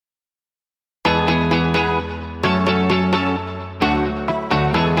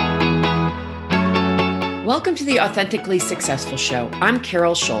Welcome to the Authentically Successful Show. I'm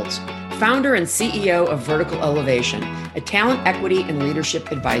Carol Schultz, founder and CEO of Vertical Elevation, a talent equity and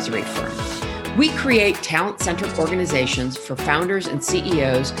leadership advisory firm. We create talent-centric organizations for founders and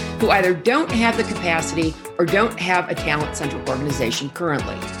CEOs who either don't have the capacity or don't have a talent-centric organization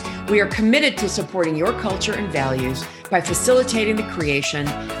currently. We are committed to supporting your culture and values by facilitating the creation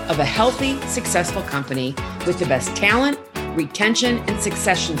of a healthy, successful company with the best talent, retention, and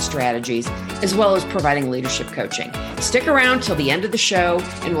succession strategies, as well as providing leadership coaching. Stick around till the end of the show,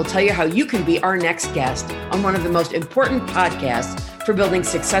 and we'll tell you how you can be our next guest on one of the most important podcasts for building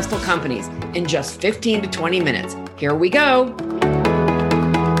successful companies in just 15 to 20 minutes. Here we go.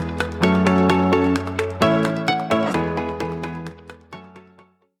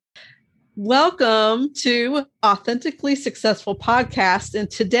 Welcome to Authentically Successful Podcast. And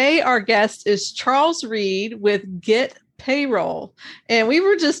today our guest is Charles Reed with GetPayroll. And we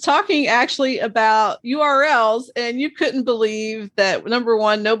were just talking actually about URLs, and you couldn't believe that, number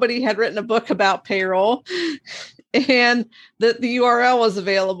one, nobody had written a book about payroll and that the URL was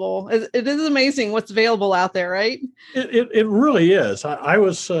available. It is amazing what's available out there, right? It really is. I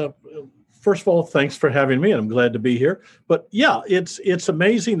was... First of all, thanks for having me, and I'm glad to be here. But yeah, it's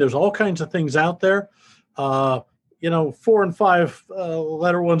amazing. There's all kinds of things out there. 4 and 5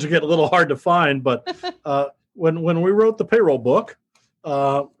 letter ones get a little hard to find. But when we wrote the payroll book,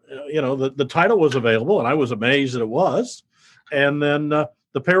 the title was available, and I was amazed that it was. And then the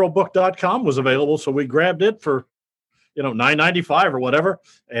payrollbook.com was available, so we grabbed it for $9.95 or whatever,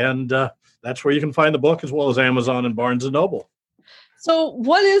 and that's where you can find the book, as well as Amazon and Barnes and Noble. So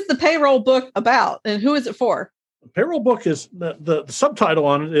what is the payroll book about, and who is it for? The payroll book is the subtitle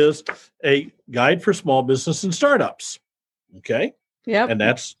on it is A Guide for Small Business and Startups. Okay. Yep. And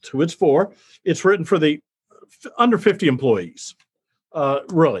that's who it's for. It's written for the under 50 employees,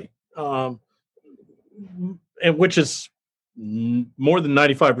 really. And which is more than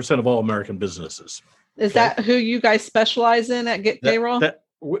 95% of all American businesses. Is that who you guys specialize in at GetPayroll?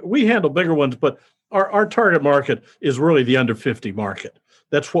 We handle bigger ones, but our target market is really the under 50 market.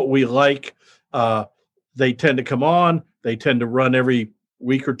 That's what we like. They tend to come on. They tend to run every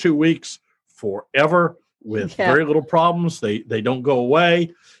week or 2 weeks forever with very little problems. They don't go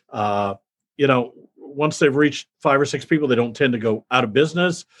away. Once they've reached 5 or 6 people, they don't tend to go out of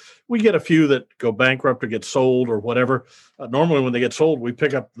business. We get a few that go bankrupt or get sold or whatever. Normally, when they get sold, we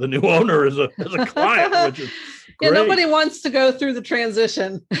pick up the new owner as a client, which is great. Nobody wants to go through the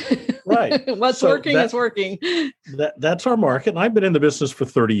transition. Right. What's working is working. That's our market. And I've been in the business for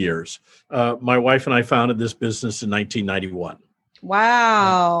 30 years. My wife and I founded this business in 1991.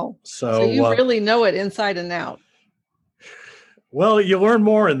 Wow. So you really know it inside and out. Well, you learn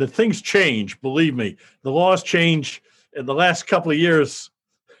more, and the things change. Believe me, the laws change. In the last couple of years,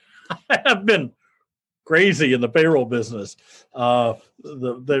 I have been crazy in the payroll business.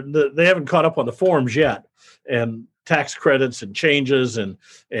 They haven't caught up on the forms yet, and tax credits and changes and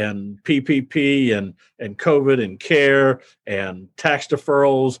PPP and COVID and CARE and tax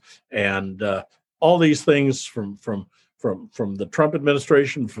deferrals and all these things from the Trump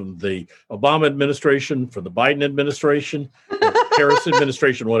administration, from the Obama administration, from the Biden administration, Harris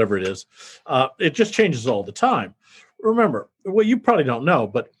administration, whatever it is. It just changes all the time. Remember, well, you probably don't know,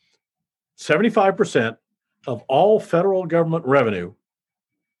 but 75% of all federal government revenue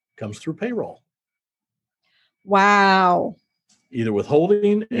comes through payroll. Wow. Either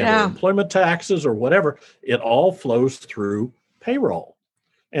withholding and employment taxes or whatever, it all flows through payroll.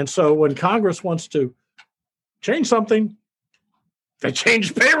 And so when Congress wants to change something, they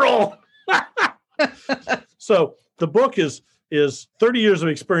change payroll. So the book is 30 years of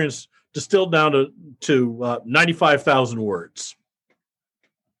experience distilled down to 95,000 words.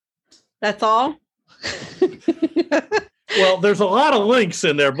 That's all? Well, there's a lot of links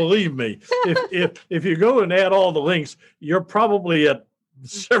in there, believe me. If you go and add all the links, you're probably at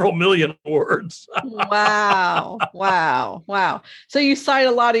several million words. Wow. So you cite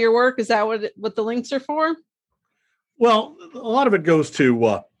a lot of your work. Is that what the links are for? Well, a lot of it goes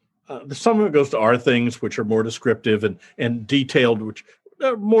to, some of it goes to our things, which are more descriptive and detailed, which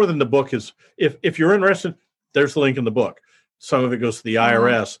more than the book is. If you're interested, there's the link in the book. Some of it goes to the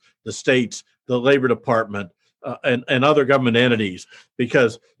IRS, the states, the Labor Department, and other government entities,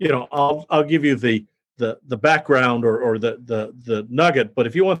 because I'll give you the background or the nugget, but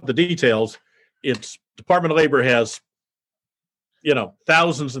if you want the details, it's Department of Labor has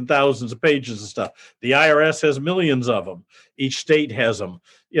thousands and thousands of pages of stuff. The IRS has millions of them. Each state has them.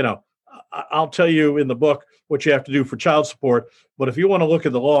 I'll tell you in the book what you have to do for child support, but if you want to look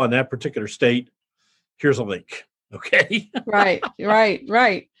at the law in that particular state, here's a link. Okay. Right.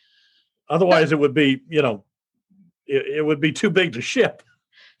 Otherwise, it would be, it would be too big to ship.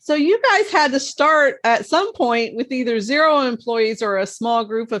 So you guys had to start at some point with either 0 employees or a small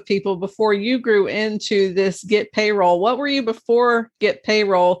group of people before you grew into this Get Payroll. What were you before Get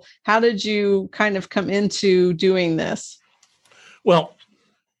Payroll? How did you kind of come into doing this? Well,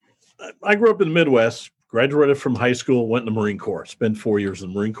 I grew up in the Midwest, graduated from high school, went in the Marine Corps, spent 4 years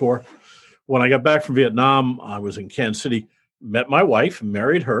in the Marine Corps. When I got back from Vietnam, I was in Kansas City, met my wife,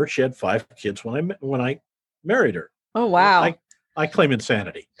 married her. She had 5 kids when I married her. Oh, wow. I claim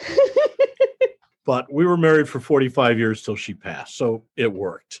insanity. But we were married for 45 years till she passed, so it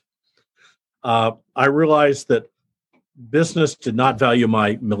worked. I realized that business did not value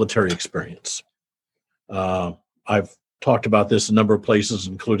my military experience. I've talked about this in a number of places,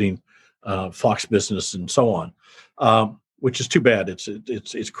 including Fox Business and so on, which is too bad.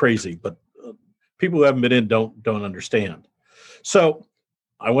 It's crazy, but people who haven't been in don't understand. So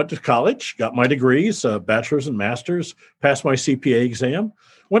I went to college, got my degrees, bachelor's and master's, passed my CPA exam,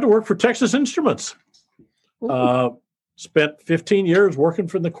 went to work for Texas Instruments. Spent 15 years working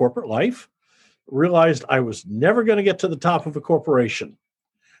for the corporate life, realized I was never going to get to the top of a corporation.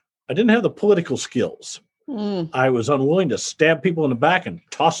 I didn't have the political skills. I was unwilling to stab people in the back and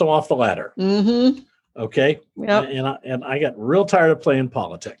toss them off the ladder. Mm-hmm. Okay. Yep. And I got real tired of playing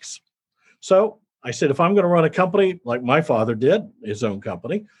politics. So I said, if I'm going to run a company like my father did, his own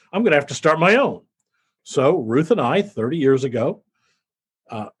company, I'm going to have to start my own. So Ruth and I, 30 years ago,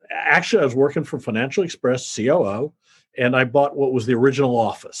 actually I was working for Financial Express, COO, and I bought what was the original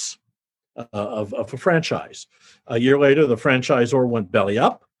office of a franchise. A year later, the franchisor went belly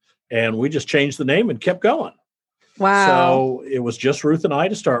up, and we just changed the name and kept going. Wow. So it was just Ruth and I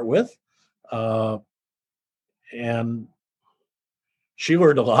to start with. And she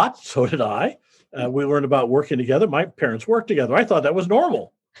learned a lot. So did I. We learned about working together. My parents worked together. I thought that was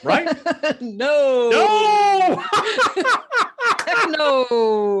normal, right? No.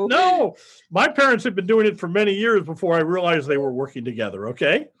 No. No. My parents had been doing it for many years before I realized they were working together.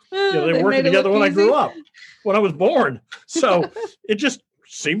 Okay. They were working together when I grew up, when I was born. So it just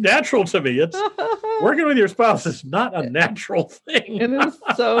seemed natural to me. It's working with your spouse is not a natural thing. It is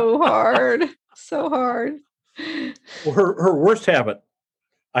so hard. So hard. Well, her worst habit,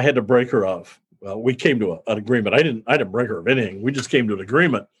 I had to break her of. Well, we came to an agreement. I didn't break her of anything. We just came to an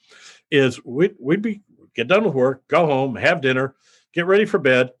agreement. Is we'd get done with work, go home, have dinner, get ready for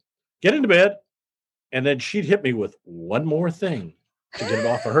bed, get into bed, and then she'd hit me with one more thing to get it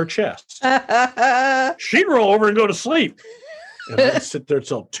off of her chest. She'd roll over and go to sleep. And I'd sit there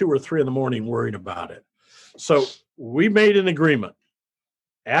till 2 or 3 in the morning worrying about it. So we made an agreement.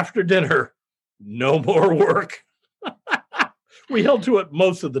 After dinner, no more work. We held to it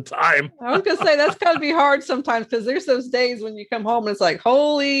most of the time. I was going to say, that's got to be hard sometimes, because there's those days when you come home and it's like,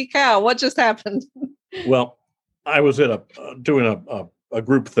 holy cow, what just happened? Well, I was at doing a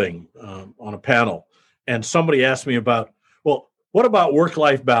group thing on a panel, and somebody asked me about, well, what about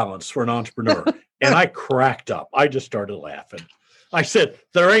work-life balance for an entrepreneur? And I cracked up. I just started laughing. I said,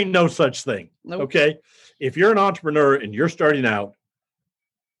 there ain't no such thing. Nope. Okay. If you're an entrepreneur and you're starting out,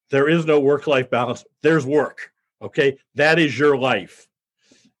 there is no work-life balance. There's work. Okay. That is your life.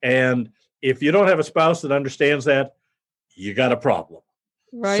 And if you don't have a spouse that understands that, you got a problem.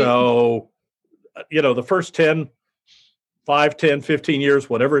 Right. So, the first 5, 10, 15 years,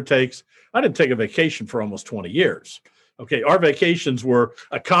 whatever it takes, I didn't take a vacation for almost 20 years. Okay. Our vacations were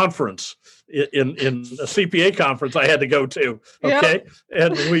a conference in a CPA conference I had to go to. Okay.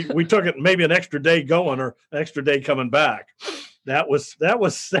 Yep. And we took it maybe an extra day going or an extra day coming back. That was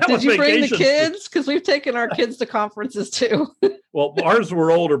Did you bring the kids? Because we've taken our kids to conferences too. Well, ours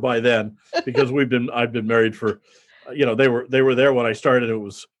were older by then because I've been married for, they were there when I started. It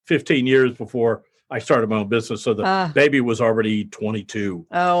was 15 years before I started my own business. So the baby was already 22.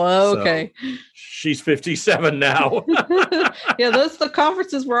 Oh, okay. So she's 57 now. Yeah, the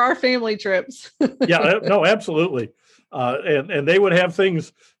conferences were our family trips. Yeah, no, absolutely. And they would have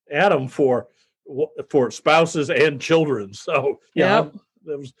things at them for spouses and children. So that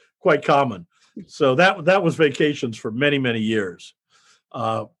was quite common. So that was vacations for many, many years.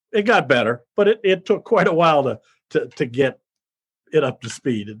 It got better, but it took quite a while to get it up to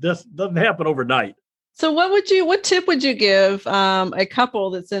speed. It just doesn't happen overnight. So what tip would you give a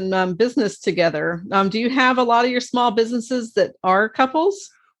couple that's in business together? Do you have a lot of your small businesses that are couples?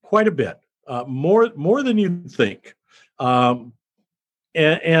 Quite a bit, more than you think. And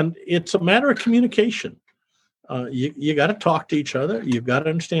it's a matter of communication. You got to talk to each other. You've got to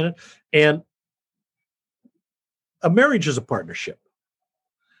understand it. And a marriage is a partnership,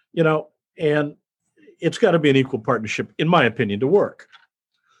 and it's got to be an equal partnership, in my opinion, to work.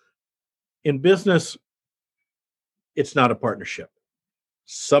 in business, it's not a partnership.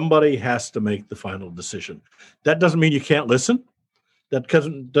 Somebody has to make the final decision. That doesn't mean you can't listen. That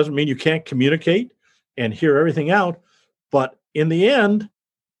doesn't mean you can't communicate and hear everything out. But in the end,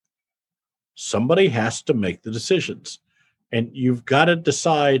 somebody has to make the decisions. And you've got to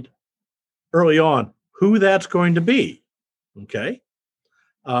decide early on who that's going to be. Okay.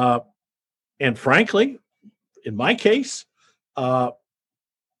 And frankly, in my case,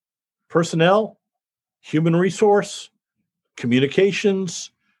 personnel, human resource,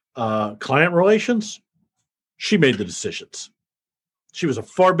 communications, client relations, she made the decisions. She was a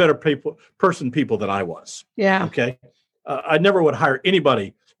far better person than I was. Yeah. Okay. I never would hire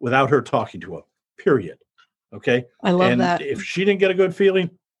anybody without her talking to them, period. Okay. I love and that. If she didn't get a good feeling,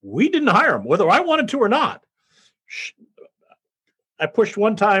 we didn't hire them, whether I wanted to or not. I pushed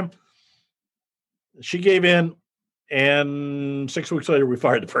one time, she gave in, and 6 weeks later we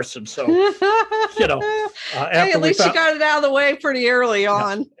fired the person. So, hey, at least you got it out of the way pretty early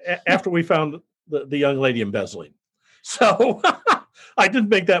on. After we found the young lady embezzling. So I didn't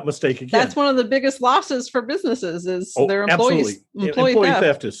make that mistake again. That's one of the biggest losses for businesses is their employees. Employee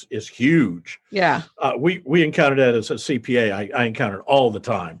theft is huge. Yeah. We encountered that as a CPA. I encountered all the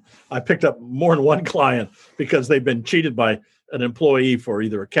time. I picked up more than one client because they've been cheated by an employee for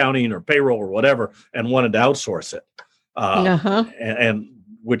either accounting or payroll or whatever and wanted to outsource it. And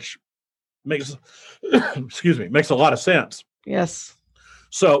which makes a lot of sense. Yes.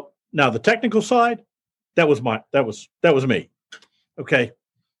 So now the technical side, that was me. Okay.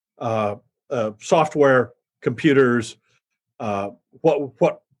 Software, computers,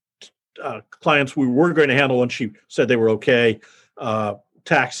 what clients we were going to handle when she said they were okay,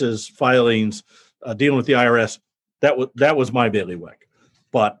 taxes, filings, dealing with the IRS. That was my bailiwick.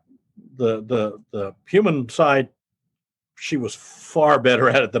 But the human side, she was far better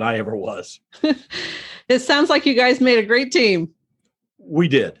at it than I ever was. It sounds like you guys made a great team. We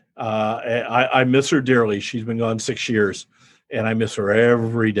did. I miss her dearly. She's been gone 6 years, and I miss her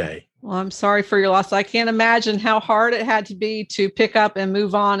every day. Well, I'm sorry for your loss. I can't imagine how hard it had to be to pick up and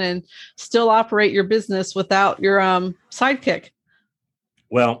move on and still operate your business without your sidekick.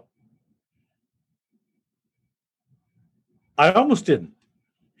 Well, I almost didn't.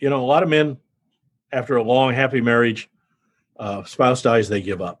 A lot of men, after a long, happy marriage, spouse dies, they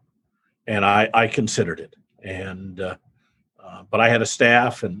give up. And I considered it. And but I had a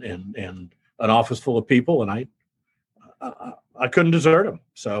staff and an office full of people, and I couldn't desert them.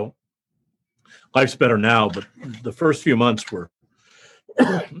 So life's better now, but the first few months were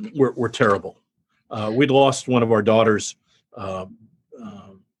terrible. We'd lost one of our daughters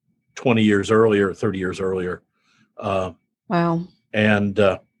 20 years earlier, 30 years earlier. Wow.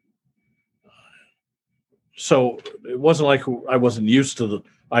 And so it wasn't like I wasn't used to the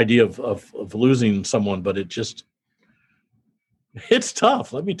idea of losing someone, but it's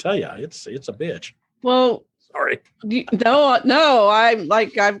tough. Let me tell you, it's a bitch. Well, sorry. No, I've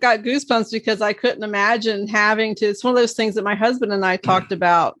got goosebumps because I couldn't imagine having to. It's one of those things that my husband and I talked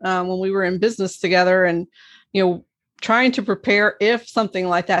about when we were in business together, and trying to prepare if something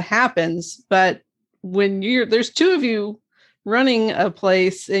like that happens. But when there's two of you running a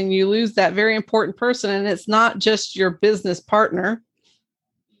place and you lose that very important person, and it's not just your business partner.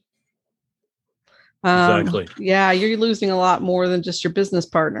 Exactly. Yeah, you're losing a lot more than just your business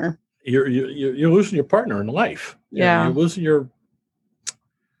partner. You're losing your partner in life. Yeah, you're losing your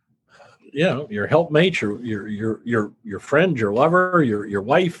helpmate, your friend, your lover, your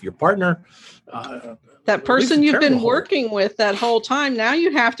wife, your partner. That person you've been working with that whole time. Now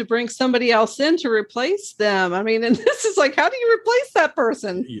you have to bring somebody else in to replace them. I mean, and this is like, how do you replace that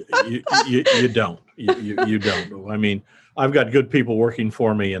person? You don't. You don't. I mean, I've got good people working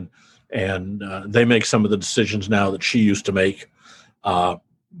for me, and they make some of the decisions now that she used to make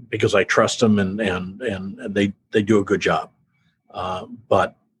because I trust them, and they do a good job.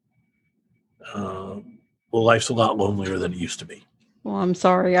 But life's a lot lonelier than it used to be. Well, I'm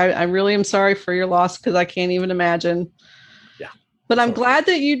sorry. I really am sorry for your loss because I can't even imagine. Yeah. But I'm glad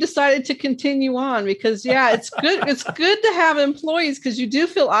that you decided to continue on because, it's good. It's good to have employees because you do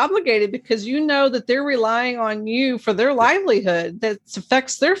feel obligated because you know that they're relying on you for their livelihood that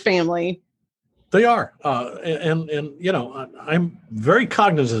affects their family. They are. And I'm very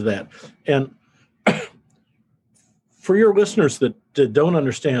cognizant of that. And for your listeners that don't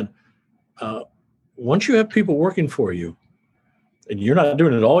understand, once you have people working for you, and you're not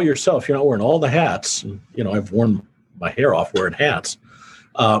doing it all yourself, you're not wearing all the hats. And, I've worn my hair off wearing hats.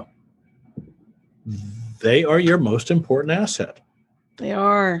 They are your most important asset. They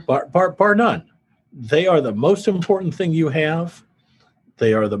are. Bar none. They are the most important thing you have.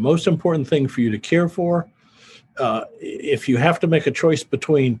 They are the most important thing for you to care for. If you have to make a choice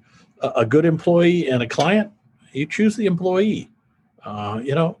between a good employee and a client, you choose the employee.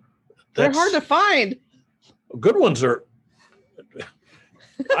 They're hard to find. Good ones are.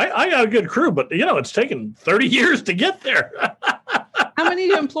 I got a good crew, but it's taken 30 years to get there. How many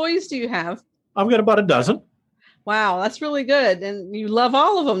employees do you have? I've got about a dozen. Wow, that's really good. And you love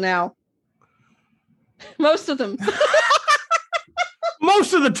all of them now. Most of them.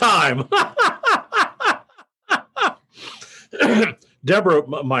 Most of the time. Deborah,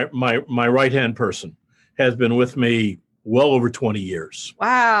 my right-hand person, has been with me well over 20 years.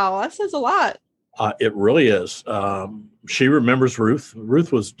 Wow, that says a lot. It really is. She remembers Ruth.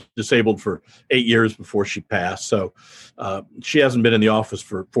 Ruth was disabled for 8 years before she passed. So she hasn't been in the office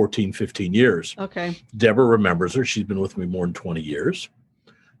for 14, 15 years. Okay. Deborah remembers her. She's been with me more than 20 years.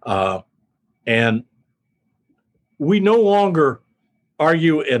 And we no longer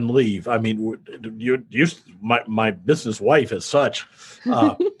argue and leave. I mean, my business wife as such,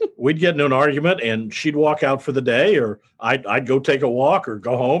 we'd get into an argument and she'd walk out for the day, or I'd go take a walk or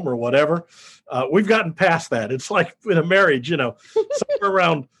go home or whatever. We've gotten past that. It's like in a marriage, somewhere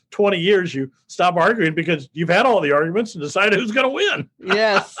around 20 years, you stop arguing because you've had all the arguments and decided who's going to win.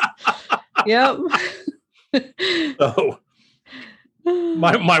 Yes. Yep. So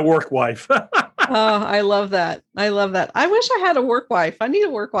my work wife. Oh, I love that. I love that. I wish I had a work wife. I need a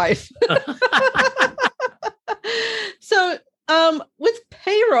work wife. So, with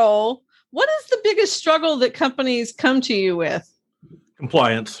payroll, what is the biggest struggle that companies come to you with?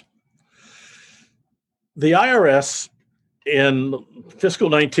 Compliance. The IRS in fiscal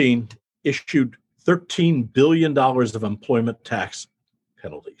 19 issued $13 billion of employment tax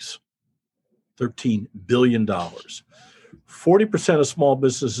penalties. $13 billion. 40% of small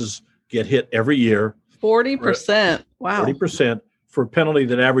businesses get hit every year. 40%. Wow. 40% for a penalty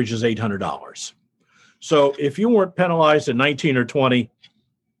that averages $800. So if you weren't penalized in 19 or 20,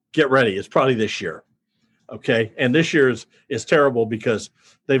 get ready. It's probably this year. Okay. And this year is terrible because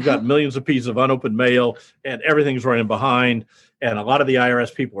they've got millions of pieces of unopened mail and everything's running behind. And a lot of the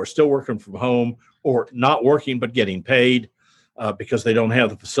IRS people are still working from home or not working, but getting paid because they don't have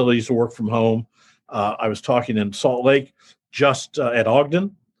the facilities to work from home. I was talking in Salt Lake, just at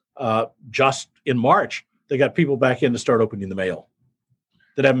Ogden, just in March, they got people back in to start opening the mail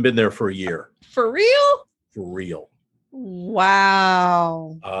that haven't been there for a year. For real? For real.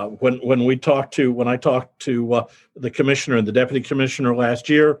 Wow. When I talked to the commissioner and the deputy commissioner last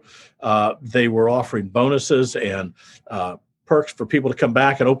year, they were offering bonuses and perks for people to come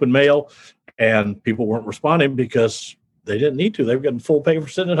back and open mail, and people weren't responding because they didn't need to. They were getting full pay for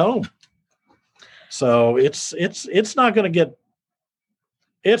sitting at home. So it's not going to get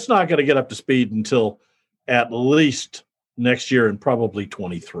up to speed until at least next year and probably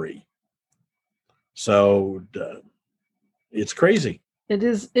 23. So it's crazy. It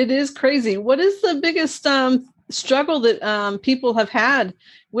is crazy. What is the biggest struggle that people have had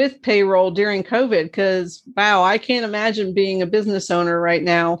with payroll during COVID? Because, wow, I can't imagine being a business owner right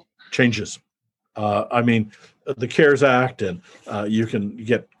now. Changes. The CARES Act, and you can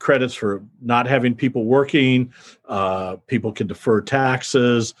get credits for not having people working. People can defer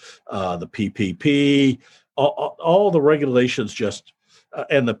taxes, the PPP, all the regulations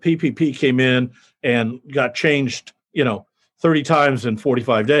and the PPP came in and got changed, 30 times in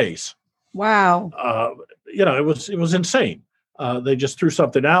 45 days. Wow. It was insane. They just threw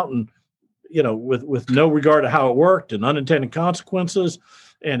something out and, with no regard to how it worked and unintended consequences.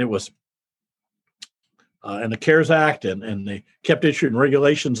 And it was, and the CARES Act, and they kept issuing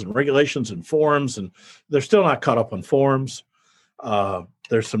regulations and forms, and they're still not caught up on forms.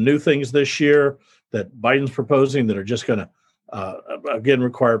 There's some new things this year that Biden's proposing that are just going to, again,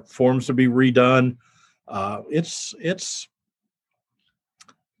 require forms to be redone.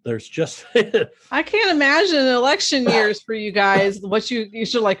 There's just I can't imagine election years for you guys. What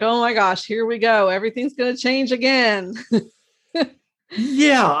you're like, oh my gosh, here we go. Everything's going to change again.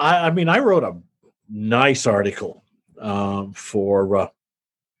 Yeah. I wrote a nice article for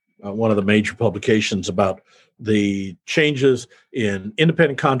one of the major publications about the changes in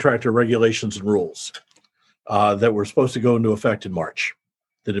independent contractor regulations and rules that were supposed to go into effect in March,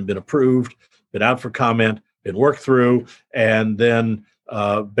 that had been approved, been out for comment, been worked through, and then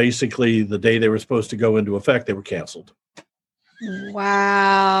basically the day they were supposed to go into effect, they were canceled.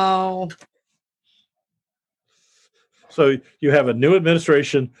 Wow. So you have a new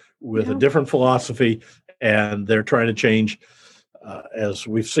administration with a different philosophy, and they're trying to change, as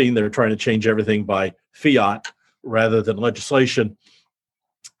we've seen, they're trying to change everything by fiat rather than legislation.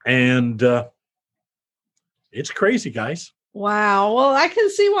 And it's crazy, guys. Wow. Well, I can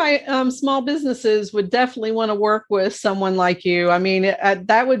see why small businesses would definitely want to work with someone like you. I mean,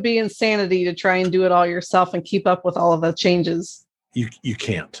 that would be insanity to try and do it all yourself and keep up with all of the changes. You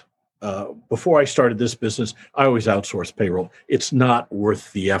can't. Before I started this business, I always outsourced payroll. It's not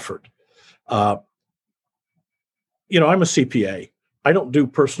worth the effort. I'm a CPA. I don't do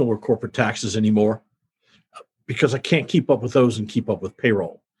personal or corporate taxes anymore because I can't keep up with those and keep up with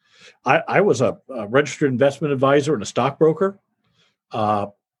payroll. I was a registered investment advisor and a stockbroker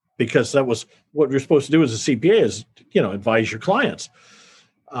because that was what you're supposed to do as a CPA is, advise your clients.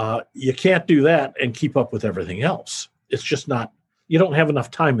 You can't do that and keep up with everything else. It's just not, you don't have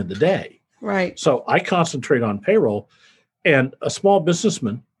enough time in the day. Right. So I concentrate on payroll, and a small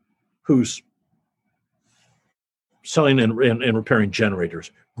businessman who's selling and repairing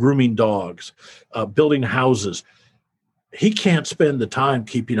generators, grooming dogs, building houses, he can't spend the time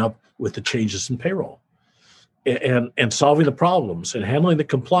keeping up with the changes in payroll and solving the problems and handling the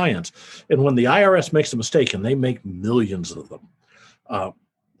compliance. And when the IRS makes a mistake, and they make millions of them,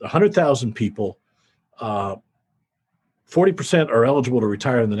 100,000 people, 40% are eligible to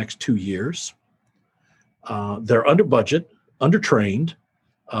retire in the next 2 years. They're under budget, undertrained,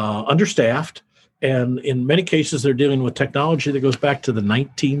 understaffed, and in many cases, they're dealing with technology that goes back to the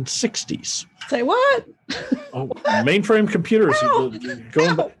 1960s. Say what? Mainframe computers.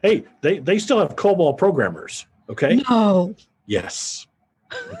 Hey, they still have COBOL programmers. Okay. No. Yes.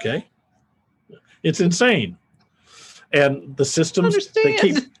 Okay. It's insane. And the systems,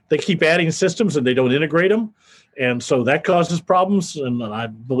 they keep adding systems and they don't integrate them. And so that causes problems.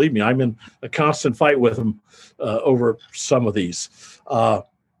 And believe me, I'm in a constant fight with them over some of these.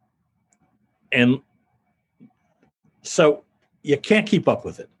 And so you can't keep up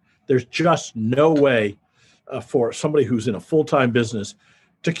with it. There's just no way for somebody who's in a full-time business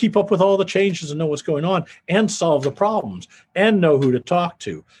to keep up with all the changes and know what's going on and solve the problems and know who to talk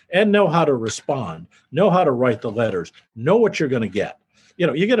to and know how to respond, know how to write the letters, know what you're going to get.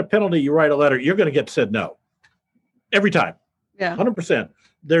 You get a penalty, you write a letter, you're going to get said no every time. Yeah. 100%.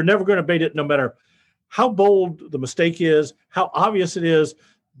 They're never going to bait it no matter how bold the mistake is, how obvious it is.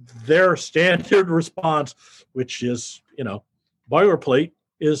 Their standard response, which is, boilerplate,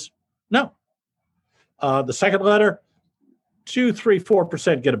 is no. The second letter, 2, 3,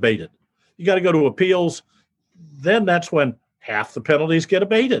 4% get abated. You got to go to appeals. Then that's when half the penalties get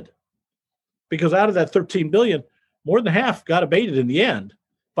abated. Because out of that 13 billion, more than half got abated in the end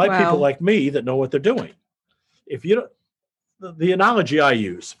by people like me that know what they're doing. If you don't, the analogy I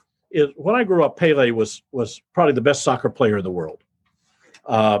use is when I grew up, Pele was probably the best soccer player in the world.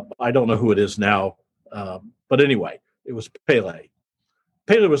 I don't know who it is now, but anyway, it was Pele.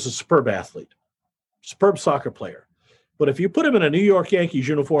 Pele was a superb athlete, superb soccer player. But if you put him in a New York Yankees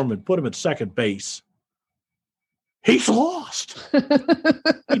uniform and put him at second base, he's lost.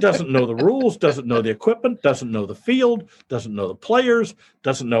 He doesn't know the rules, doesn't know the equipment, doesn't know the field, doesn't know the players,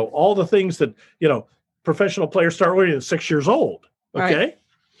 doesn't know all the things that, professional players start learning at 6 years old. Okay. Right.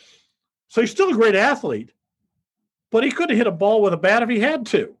 So he's still a great athlete, but he couldn't hit a ball with a bat if he had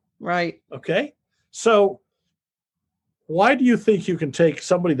to. Right. Okay. So why do you think you can take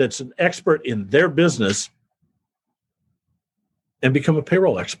somebody that's an expert in their business and become a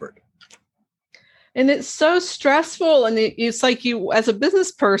payroll expert? And it's so stressful. And it's like you, as a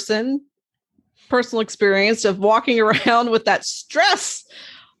business person, personal experience of walking around with that stress,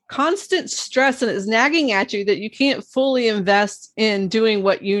 constant stress, and it's nagging at you that you can't fully invest in doing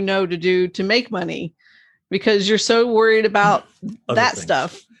what you know to do to make money because you're so worried about that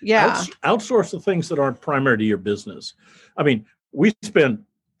stuff. Yeah. Outsource the things that aren't primary to your business. I mean, we spend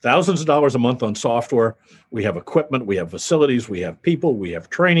thousands of dollars a month on software. We have equipment, we have facilities, we have people, we have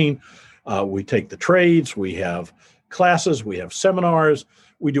training. We take the trades, we have classes, we have seminars.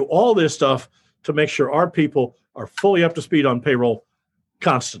 We do all this stuff to make sure our people are fully up to speed on payroll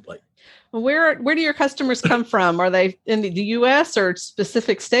constantly. Where do your customers come from? Are they in the U.S. or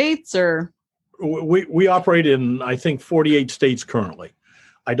specific states? Or we operate in, I think, 48 states currently.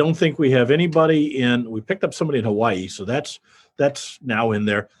 I don't think we have anybody we picked up somebody in Hawaii, so that's now in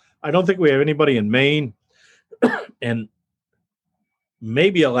there. I don't think we have anybody in Maine and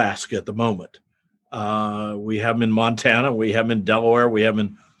maybe Alaska at the moment. We have them in Montana, we have them in Delaware, we have them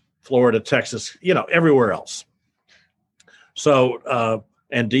in Florida, Texas, everywhere else. So,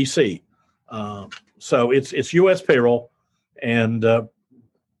 and DC. So it's U.S. payroll, and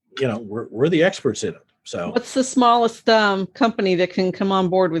we're the experts in it. So, what's the smallest company that can come on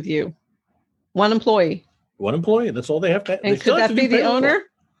board with you? One employee. One employee. That's all they have to. And could that be the owner?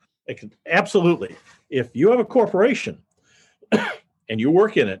 It can, absolutely. If you have a corporation and you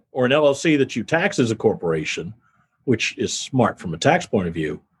work in it, or an LLC that you tax as a corporation, which is smart from a tax point of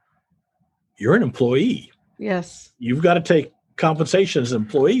view, you're an employee. Yes. You've got to take compensation as an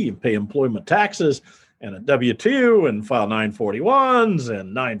employee and pay employment taxes and a W-2 and file 941s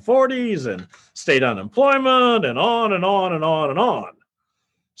and 940s and state unemployment and on and on and on and on.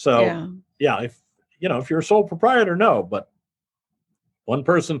 So if you're a sole proprietor, no, but one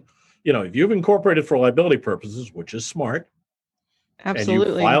person, if you've incorporated for liability purposes, which is smart, absolutely,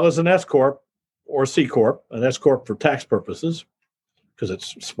 and you file as an S Corp or C Corp, an S Corp for tax purposes, because it's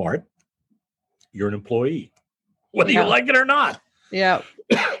smart, you're an employee, whether you like it or not. Yeah.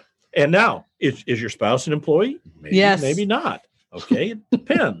 And now, is your spouse an employee? Maybe, yes. Maybe not. Okay, it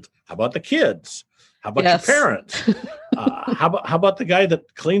depends. How about the kids? How about your parents? How about the guy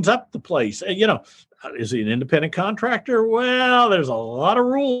that cleans up the place? Is he an independent contractor? Well, there's a lot of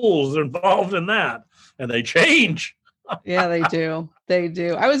rules involved in that, and they change. Yeah, they do. They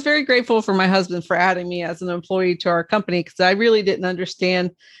do. I was very grateful for my husband for adding me as an employee to our company because I really didn't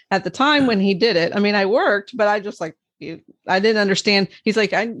understand at the time when he did it. I mean, I worked, but I just I didn't understand. He's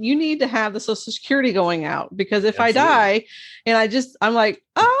like, you need to have the Social Security going out because if I die, and I'm like,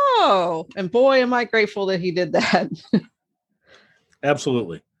 oh, and boy, am I grateful that he did that.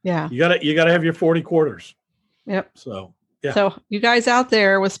 Absolutely. Yeah. You gotta have your 40 quarters. Yep. So, yeah. So you guys out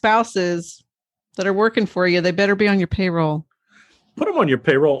there with spouses that are working for you, they better be on your payroll. Put them on your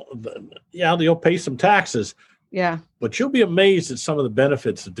payroll. Yeah, they'll pay some taxes. Yeah. But you'll be amazed at some of the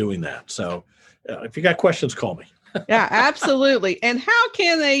benefits of doing that. So if you got questions, call me. Yeah, absolutely. And how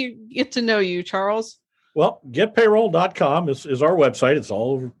can they get to know you, Charles? Well, GetPayroll.com is our website. It's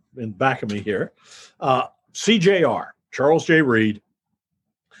all over in the back of me here. CJR, Charles J. Reed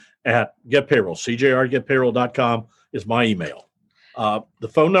at GetPayroll. CJR, GetPayroll.com is my email. The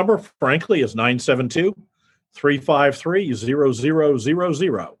phone number, frankly, is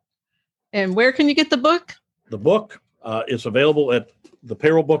 972-353-0000. And where can you get the book? The book is available at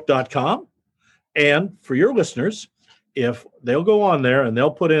thepayrollbook.com. And for your listeners, if they'll go on there and they'll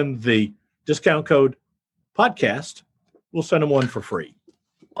put in the discount code podcast, we'll send them one for free.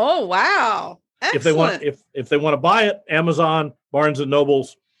 Oh, wow. Excellent. If they want to buy it, Amazon, Barnes and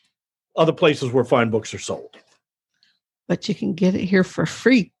Nobles, other places where fine books are sold. But you can get it here for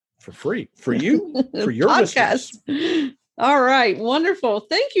free. For free. For you, for your podcast. Listeners. All right. Wonderful.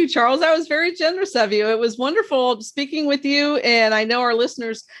 Thank you, Charles. That was very generous of you. It was wonderful speaking with you. And I know our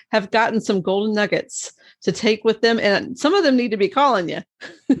listeners have gotten some golden nuggets to take with them. And some of them need to be calling you.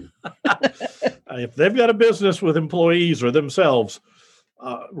 If they've got a business with employees or themselves,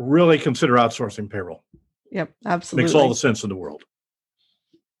 really consider outsourcing payroll. Yep, absolutely. Makes all the sense in the world.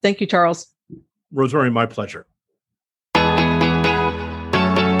 Thank you, Charles. Rosemary, my pleasure.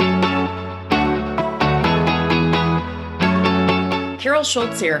 Carol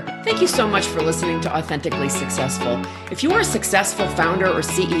Schultz here. Thank you so much for listening to Authentically Successful. If you are a successful founder or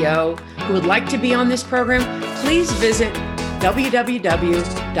CEO who would like to be on this program, please visit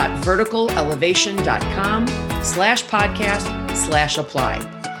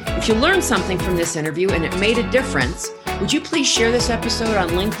www.verticalelevation.com/podcast/apply. If you learned something from this interview and it made a difference, would you please share this episode on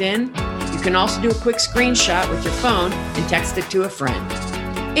LinkedIn? You can also do a quick screenshot with your phone and text it to a friend.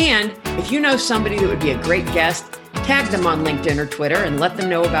 And if you know somebody that would be a great guest, tag them on LinkedIn or Twitter and let them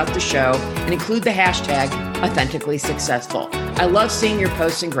know about the show and include the hashtag Authentically Successful. I love seeing your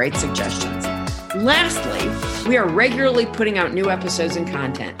posts and great suggestions. Lastly, we are regularly putting out new episodes and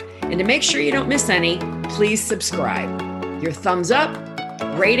content. And to make sure you don't miss any, please subscribe. Your thumbs up,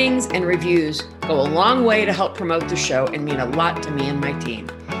 ratings, and reviews go a long way to help promote the show and mean a lot to me and my team.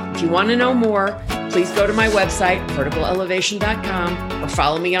 If you want to know more, please go to my website, verticalelevation.com, or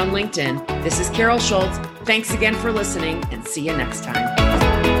follow me on LinkedIn. This is Carol Schultz. Thanks again for listening, and see you next time.